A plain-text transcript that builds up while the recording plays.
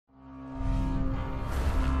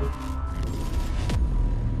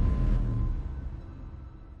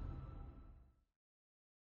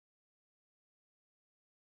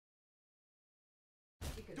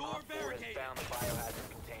Op 4 has found the biohazard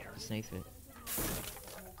container. Snipe it.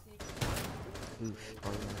 Oof.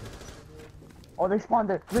 Oh, they spawned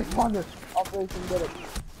it. They spawned it. Operation did it.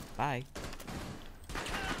 Bye.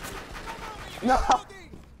 No.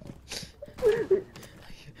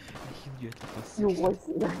 You You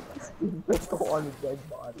wasted that pistol on a dead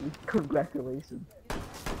body. Congratulations.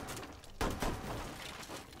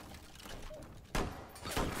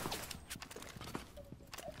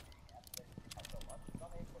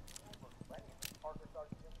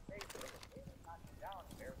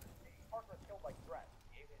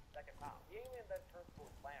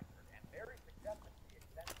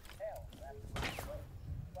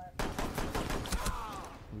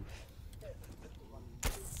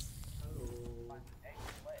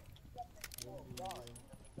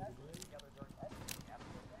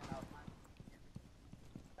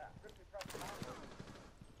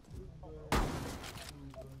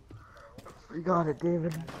 You got it,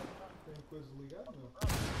 David.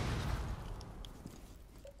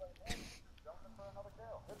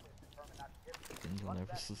 Then you'll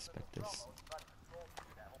never suspect this.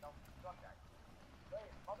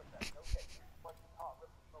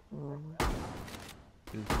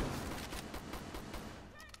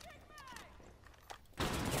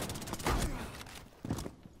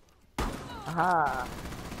 Aha!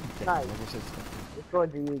 Nice. Never suspect it.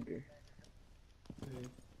 Destroyed the Jaeger.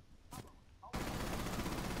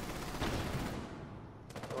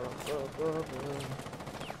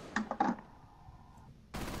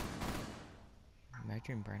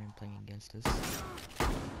 Imagine Brandon playing against us.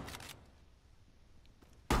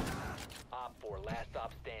 Op 4, last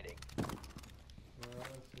stop standing.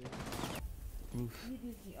 Oof.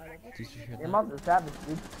 Did you hear They that? must have savage,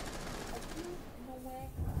 dude. Não é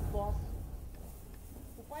boss.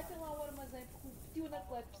 O pai tem lá o armazém porque o tio na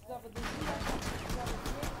Clete precisava de ajuda, precisava de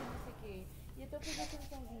dinheiro e não sei o quê. E então fez a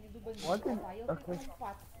cançãozinha do bandido. Opa, ele tem um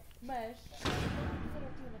fato. Mas, vamos dizer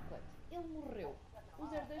ao tio na Clete. Ele morreu. O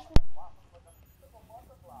 02 foi...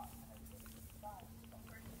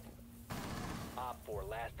 Op 4,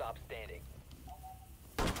 last stop standing.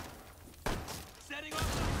 Setting up.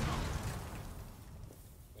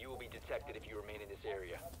 You will be detected if you remain in this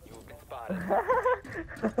area. You have been spotted.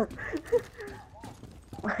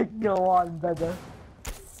 Go on, brother.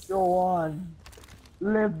 Go on.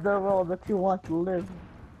 Live the role that you want to live.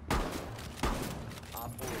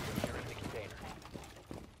 Op 4 is securing the container.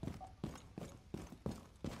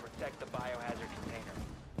 Protect the biohazard container.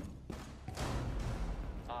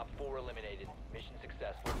 Op 4 eliminated. Mission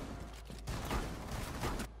successful.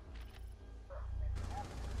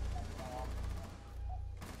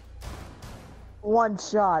 One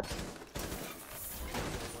shot.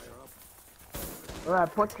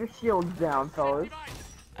 Alright, put your shields down, fellas.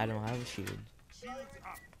 I don't have a shield.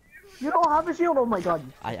 You don't have a shield? Oh my god.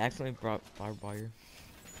 I accidentally brought barbed wire.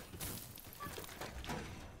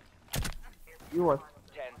 You are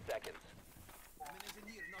 10 seconds.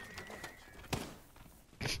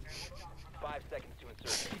 5 seconds to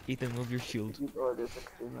insert. Ethan, move your shield. order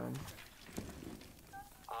 69.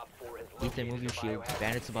 Op 4 has Ethan, located move your the shield. biohazard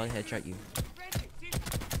Bandits about to headshot you.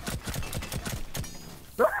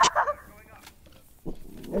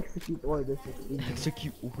 Execute order 69.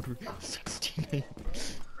 Execute order 69.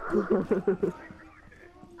 I'm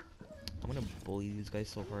gonna bully these guys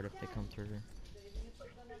so hard if they come through.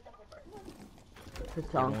 The They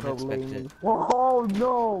town won't so expect lame. it. Oh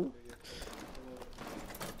no!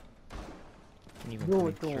 Can't even Do make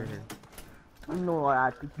it to sure. him. I know what I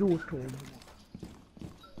have to do to him.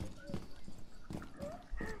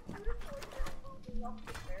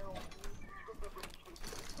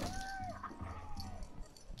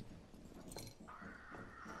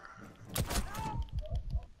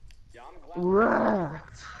 Right.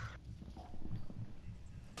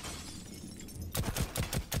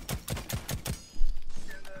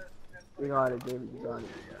 You got it, David. You got it.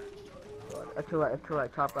 That's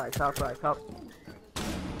right. Top right.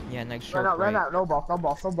 Yeah, next shot. Run out. No balls.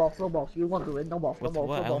 You want to win? No balls. With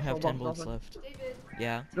what? I only have 10 bullets left.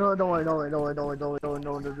 Yeah. No, don't worry.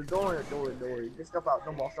 Just jump out.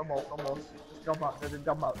 No balls. Just jump out.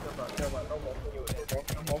 No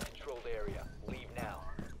balls. controlled area. Leave now.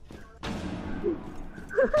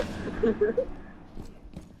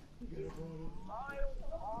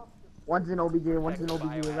 One's in OBJ.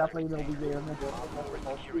 We're not playing OBJ.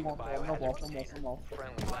 No balls.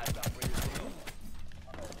 Friendly last operator.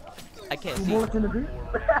 I can't Two see. bullets in the green?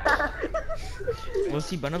 Was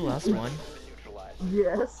he Bunna the last one? Neutralized.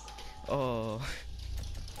 Yes. Oh.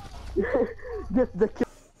 Get the kill.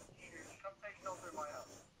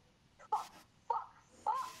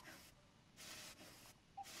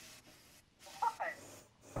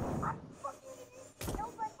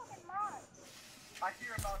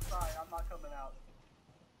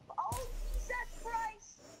 Oh, Jesus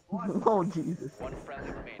Christ! Oh Jesus. One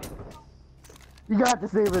friendly remaining. You got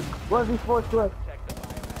this, David. 1v4 left. Protect the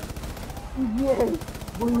Yes.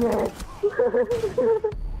 biohazard. Yes.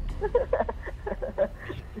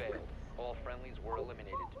 Mission failed. All friendlies were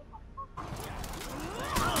eliminated.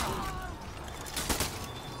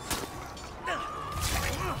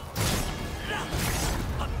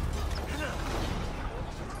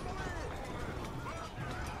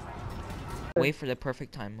 Wait for the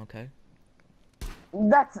perfect time, okay?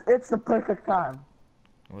 It's the perfect time.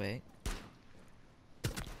 Wait.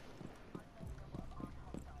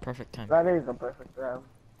 Perfect time. That is the perfect time.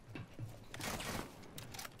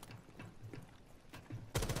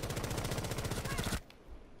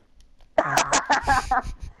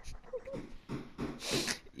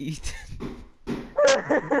 Ethan.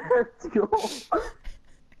 Let's go.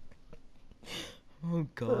 Oh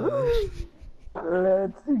god.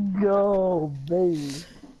 Let's go, baby.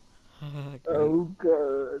 Great. Oh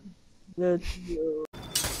god. Let's go.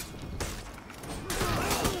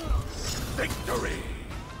 Victory!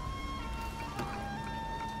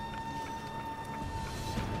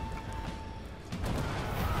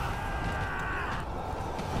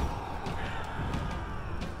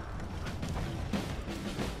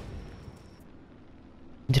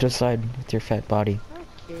 To the side with your fat body.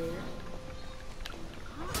 Okay.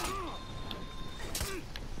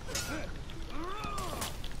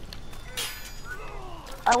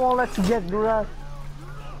 I won't let you get grass.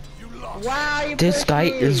 Wow, you This pushed guy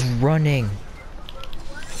me. is running.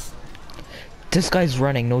 This guy's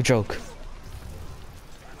running, no joke.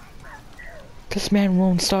 This man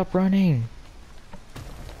won't stop running.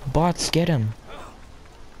 Bots, get him.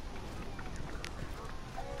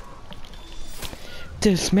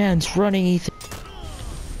 This man's running, Ethan.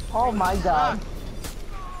 Oh my god.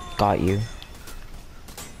 Got you.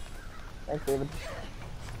 Thanks, David.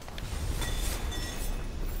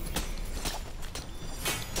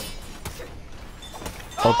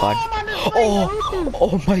 Oh god. Oh,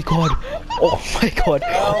 oh my god. Oh my god.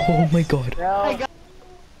 Oh my god. No.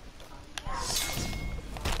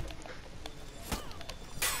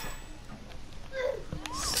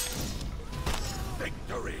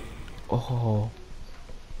 Victory! Oh.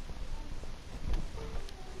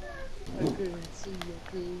 I couldn't see you,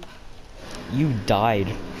 please. You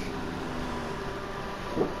died.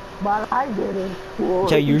 But I didn't.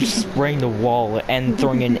 Yeah, you're spraying the wall and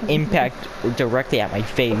throwing an impact directly at my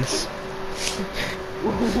face.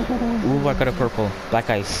 Ooh, I got a purple.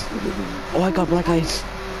 Black ice. Oh, I got black ice.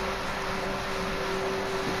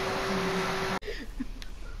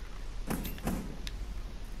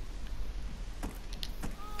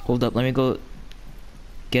 Hold up, let me go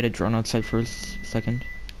get a drone outside for a second.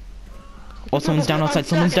 Oh, someone's down outside,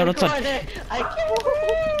 someone's down outside.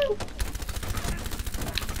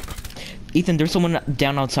 Ethan, there's someone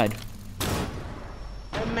down outside.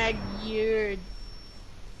 Oh my god.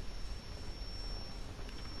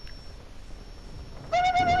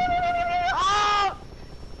 Oh!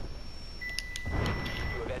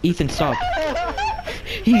 Ethan, stop.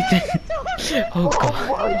 Ethan. Oh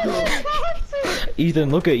god.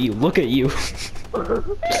 Ethan, look at you, look at you.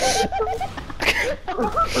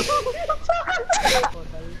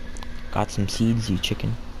 Got some seeds, you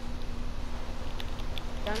chicken.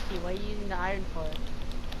 Donkey, why are you using the iron for?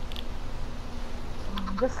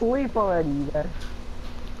 Just sleep already, you guys.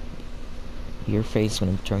 Your face when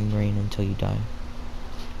it's turning rain until you die.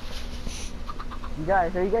 You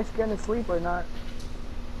guys, are you guys gonna sleep or not?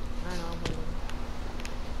 I don't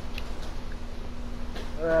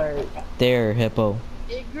know. Alright. There, hippo.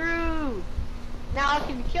 It grew! Now I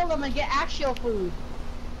can kill them and get actual food.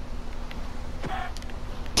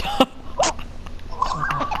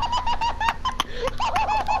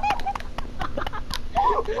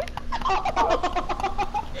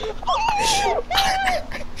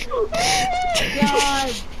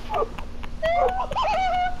 God!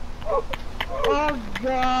 Oh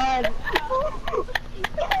god!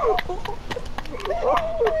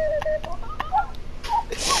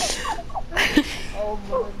 Oh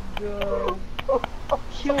my god!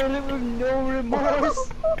 Kill him with no remorse!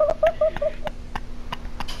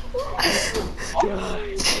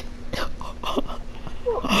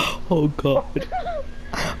 Oh god.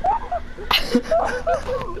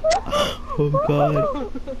 Oh god.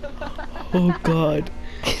 Oh god.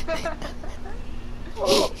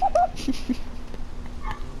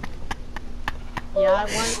 Yeah,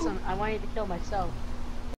 I wanted to kill myself.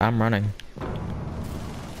 I'm running.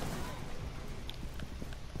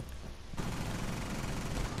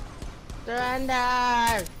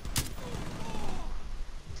 Surrender!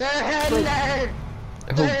 Surrender!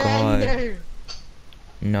 Oh god.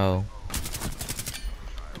 No.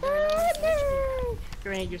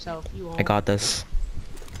 Grenade yourself. You won't. I got this.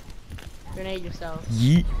 Grenade yourself.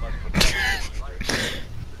 Yeet.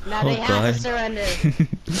 Now Oh they have god. to surrender.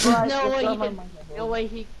 Right, No way that's he not my can. mind. No way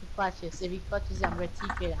he can clutch this. If he clutches, I'm gonna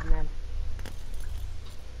TK that man.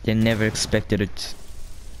 They never expected it.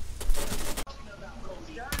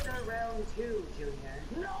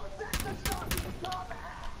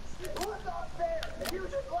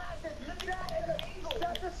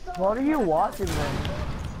 What are you watching then?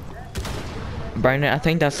 Brian, I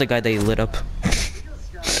think that's the guy that you lit up.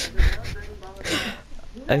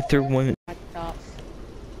 I threw one. At the top.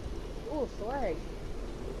 Ooh, swag.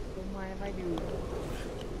 Don't mind if I do.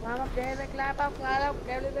 Climb up there, climb up, climb up.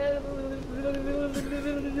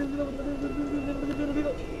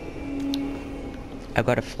 I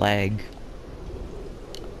got a flag.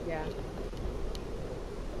 Yeah.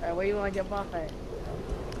 Alright, where you wanna jump off at?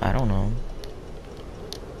 I don't know.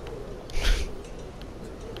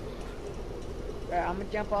 Alright, I'm gonna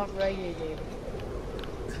jump off right here, David.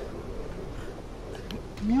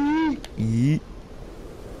 Yeet.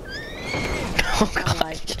 Oh I'm god.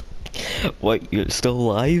 like, What? You're still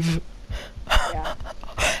alive? yeah.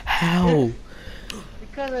 How?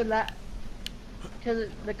 Because of that. Because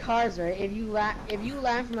the cars, right? If you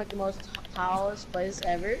land from like the most tallest place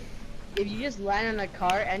ever, if you just land on a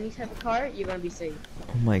car, any type of car, you're gonna be safe.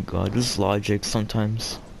 Oh my god, this is logic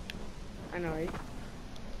sometimes. I know, right?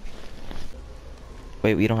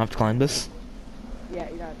 Wait, we don't have to climb this? Yeah,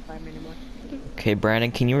 you don't have to climb anymore. Okay,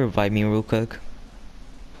 Brandon, can you revive me real quick?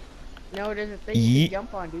 No, there's a thing you Yeet. can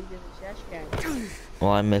jump on, dude. There's a trash can.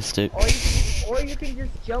 Well, I missed it. Or you can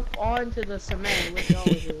just jump onto the cement. What's wrong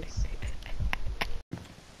with this?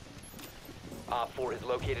 Op 4 has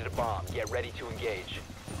located a bomb. Get ready to engage.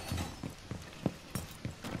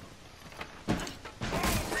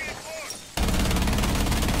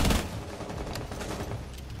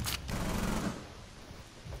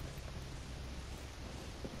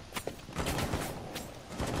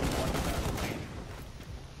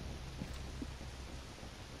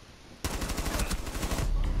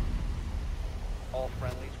 All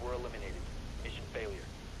friendlies were eliminated. Mission failure.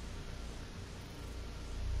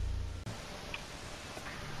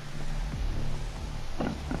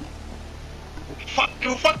 Fuck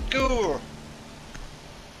you, fuck you!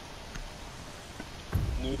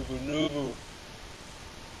 Noob, noob.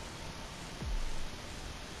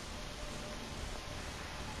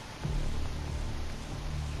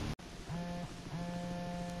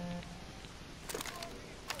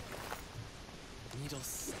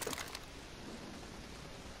 Needles.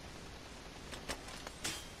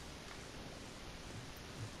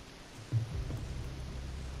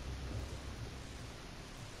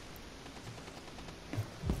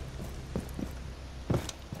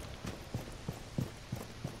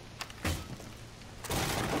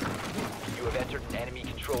 You have entered an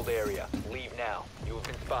enemy-controlled area. Leave now. You have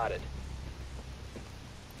been spotted.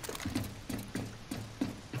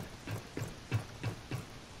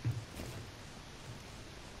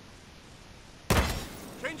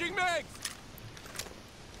 Changing mags!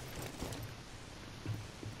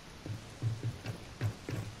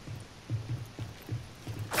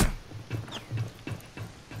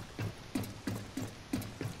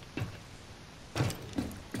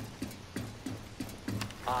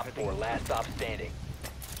 Op 4, last stop standing.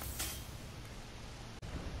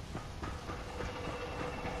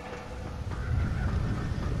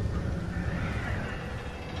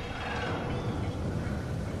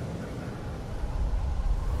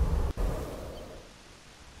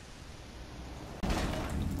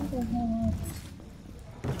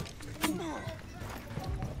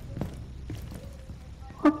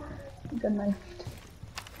 Good night.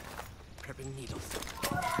 Prepping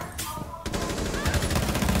needles.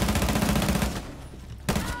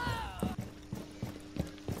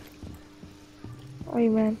 Oh, you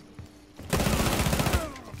man.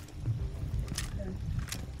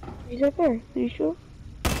 He's right there. Are you sure?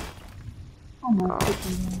 Oh my god.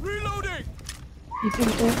 Reloading! He's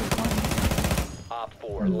right there. Op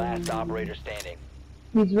 4, last operator standing.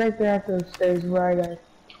 He's right there at those stairs where I died.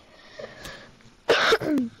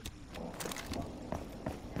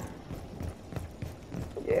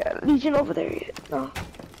 Yeah, Legion over there. No.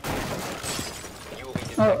 You will be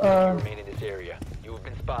detected if you remain in this area. You have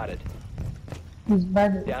been spotted. He's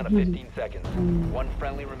right. Down to he's- 15 seconds. One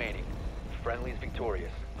friendly remaining. Friendly is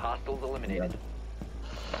victorious. Hostiles eliminated.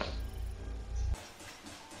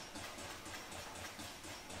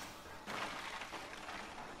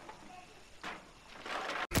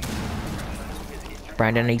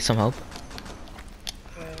 Brandon, I need some help.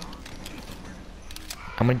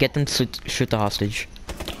 I'm gonna get them to shoot the hostage.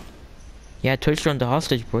 Yeah, touched on the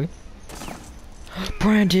hostage, boy.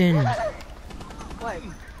 Brandon! What?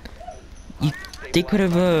 They could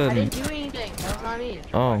have, I didn't do anything. That was not me.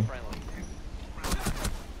 Oh.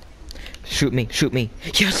 Shoot me, shoot me.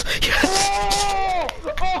 Yes, yes!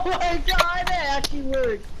 Oh my god, that actually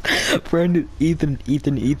worked. Brandon, Ethan.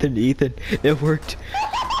 It worked.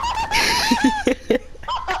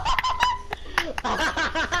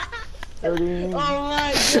 Oh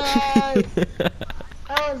my god!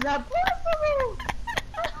 How is that possible?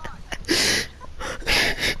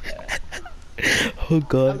 Oh At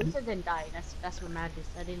god. least I didn't die. That's what matters.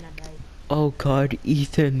 I did not die. Oh god,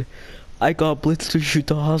 Ethan. I got Blitz to shoot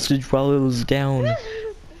the hostage while it was down.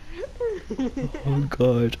 Oh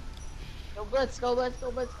god. Go Blitz, go Blitz,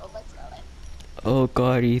 go Blitz, go Blitz, go Blitz. Oh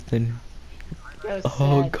god, Ethan. That was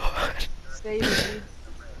Oh sad. god. Stay with me.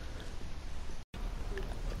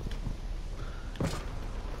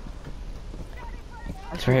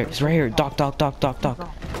 It's right here, it's right here. Doc.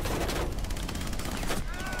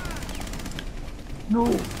 No.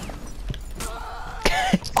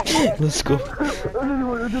 Let's go. I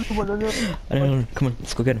don't know. Come on,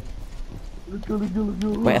 let's go get him.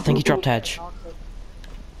 Wait, I think he dropped hatch.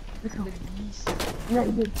 Yeah,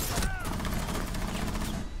 he did.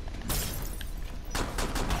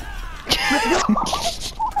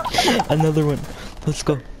 Another one. Let's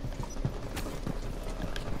go.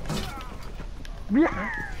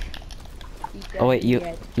 Oh wait, your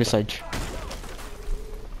side.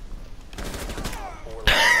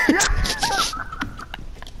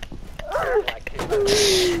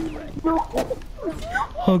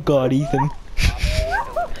 Oh god, Ethan.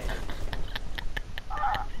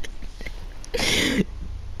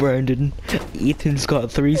 Brandon, Ethan's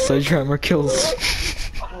got 3 sledgehammer kills.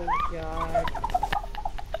 Oh god.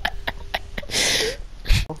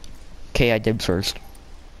 Okay, I dibs first.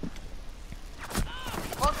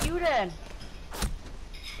 Fuck you then.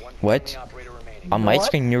 What? On my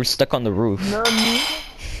screen, you're stuck on the roof. No, me.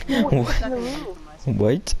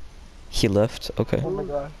 What? He left? Okay. Oh my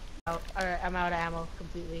god. Alright, I'm out of ammo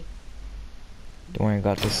completely. Don't worry, I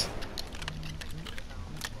got this.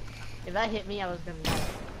 If that hit me, I was gonna die.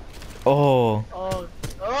 Oh, Oh.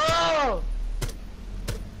 Oh!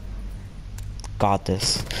 got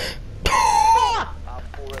this. Fuck!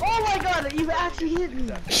 Oh my god, you actually hit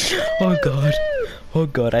me! Oh god. Oh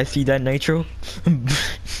god, I see that nitro.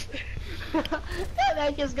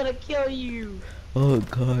 That is gonna kill you! Oh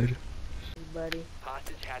god. Buddy.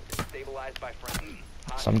 Hostage has been stabilized by friendly.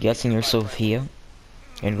 So I'm guessing you're Sophia.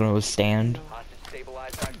 You're gonna stand. Hostage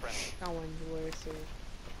stabilized by friendly. That one's worse.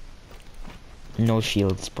 No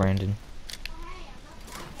shields, Brandon.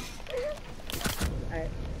 Alright.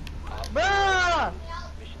 Bruh!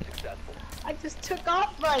 Mission successful. I just took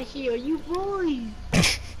off my heel, you bully!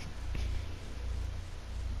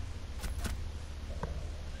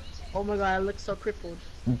 Oh my god, I look so crippled.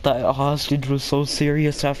 That hostage was so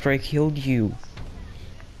serious after I killed you.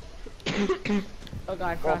 Oh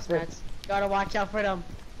god, crossmats. Gotta watch out for them.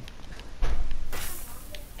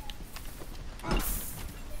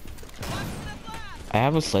 I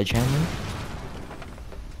have a sledgehammer.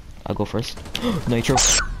 I'll go first. Nitro.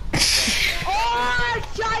 Oh, I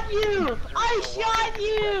shot you! I shot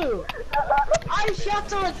you! I shot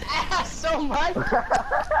someone's ass so much!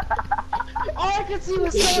 All I could see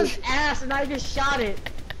was someone's ass and I just shot it.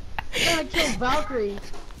 I'm trying to kill Valkyrie.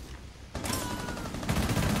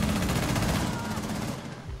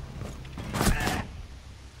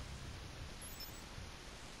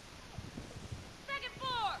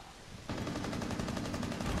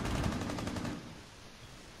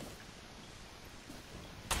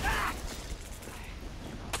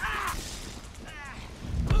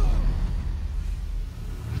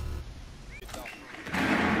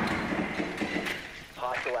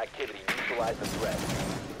 Hostile activity. Neutralize the threat.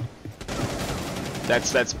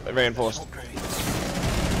 That's reinforced.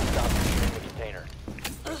 Stop securing the container.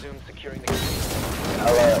 Resume securing the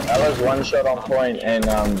container. Ella's one shot on point and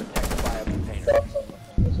Protect the bio container.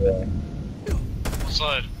 as well.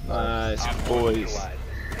 Side. Nice, Op 4 boys. neutralized.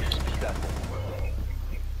 Mission successful.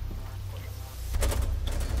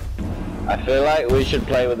 I feel like we should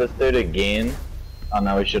play with this dude again. Oh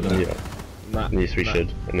no, we shouldn't. Nah, Yes, we nah.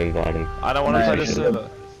 should, and invite him. I don't want to Nah, play we this shouldn't. server.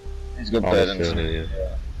 He's good Oh, third the server, incident. yeah.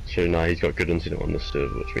 So no, he's got good incident on the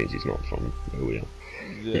server, which means he's not from where we are.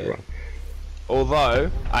 Yeah. You're right.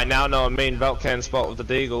 Although, I now know a mean Velcan spot with the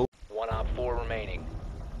Deagle. One Op 4 remaining.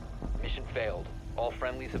 Mission failed. All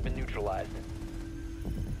friendlies have been neutralized.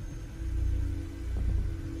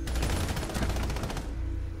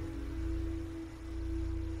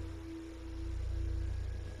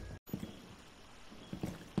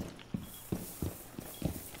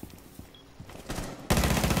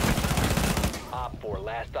 4,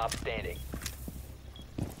 last stop standing.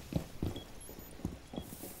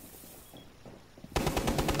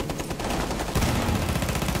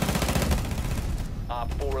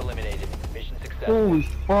 Op 4 eliminated. Mission successful. Holy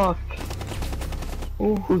fuck.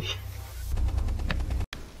 Holy.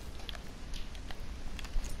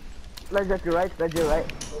 Slide your right, slide your right,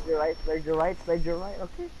 slide your right, slide your right, slide your right.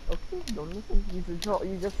 Okay, okay, don't listen.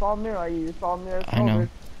 You just saw mirror, you saw mirror. I know.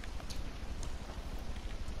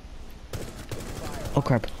 Oh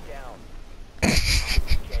crap. Down.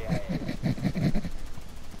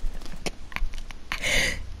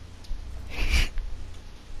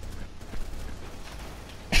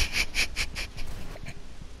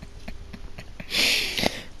 KIA.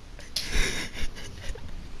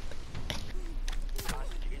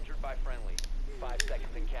 Hostage injured by friendly. 5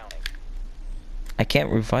 seconds and counting. I can't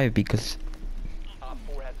revive because Op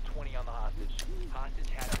 4 has 20 on the hostage. Hostage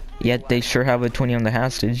had a yet they sure have a 20 on the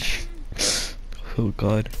hostage. Oh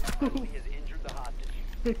god. friendly has injured the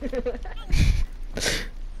hostage.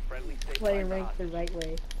 Friendly Play stabilized the rank the hostage. right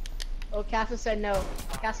way. Oh, Castle said no.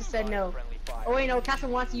 Castle said no. Friendly fire. Oh wait, no. Castle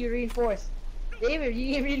wants you to reinforce. David,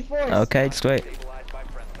 you get reinforced. Okay, just wait. Stabilized by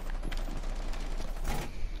friendly.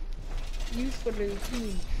 Use for the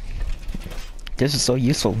team. This is so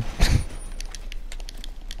useful.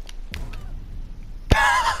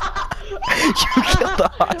 You killed the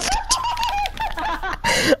hostage.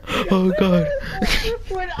 Oh god.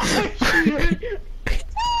 What are you?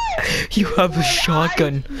 You have a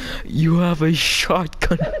shotgun. You have a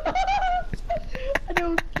shotgun. I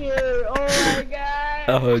don't care. Oh my god.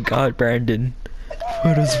 Oh god, Brandon.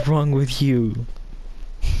 What is wrong with you?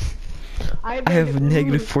 I have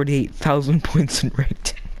negative 48,000 points in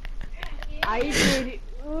ranked. I did.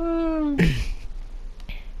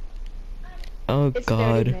 Oh It's 30,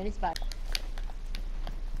 god. man. It's fine.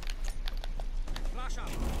 Flash out.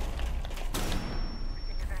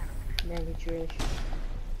 Man, you trash.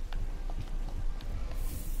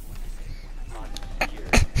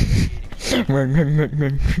 Run, run, run,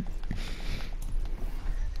 run.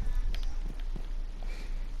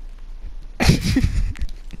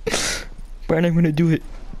 Brandon, I'm gonna do it.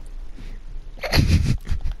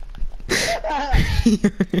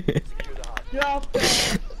 Drop.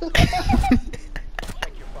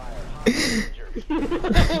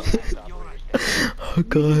 Oh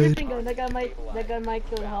god. That guy might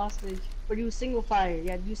kill the hostage. Or do single fire.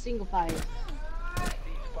 Yeah, do single fire.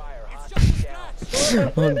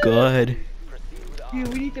 Oh god. Dude,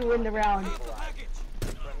 we need to win the round.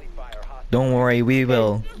 Don't worry, we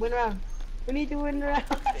will. Win round. We need to win the round.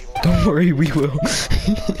 Don't worry, we will.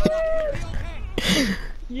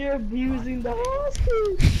 You're abusing the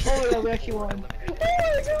hostage. Oh yeah, we actually won. Oh my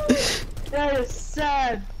god. That is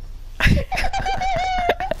sad.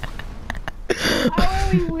 How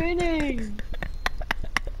are we winning?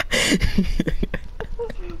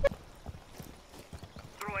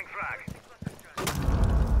 Throwing frag.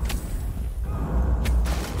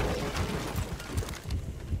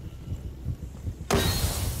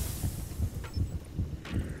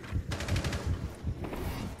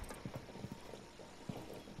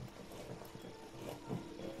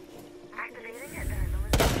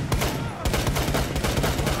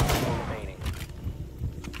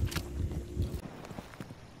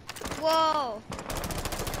 Whoa!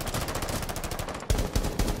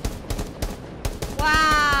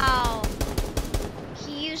 Wow!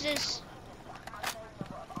 He uses...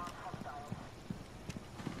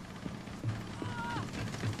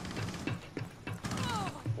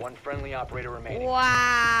 One friendly operator remaining.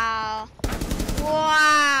 Wow!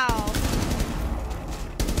 Wow!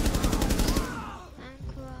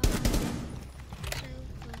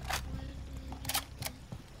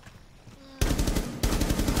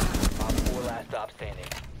 Op 4 last stop standing.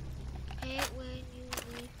 Hate when you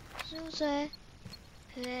leave, so sad.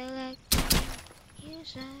 Play like you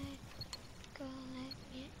say, go like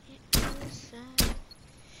you say.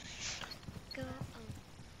 Go on,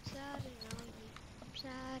 sad and all you,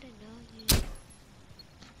 sad and all you.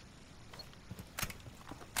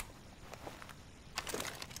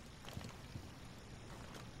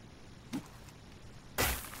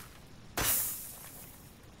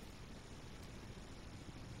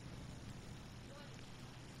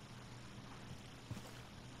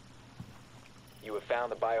 You have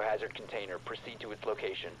found the biohazard container. Proceed to its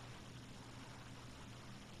location.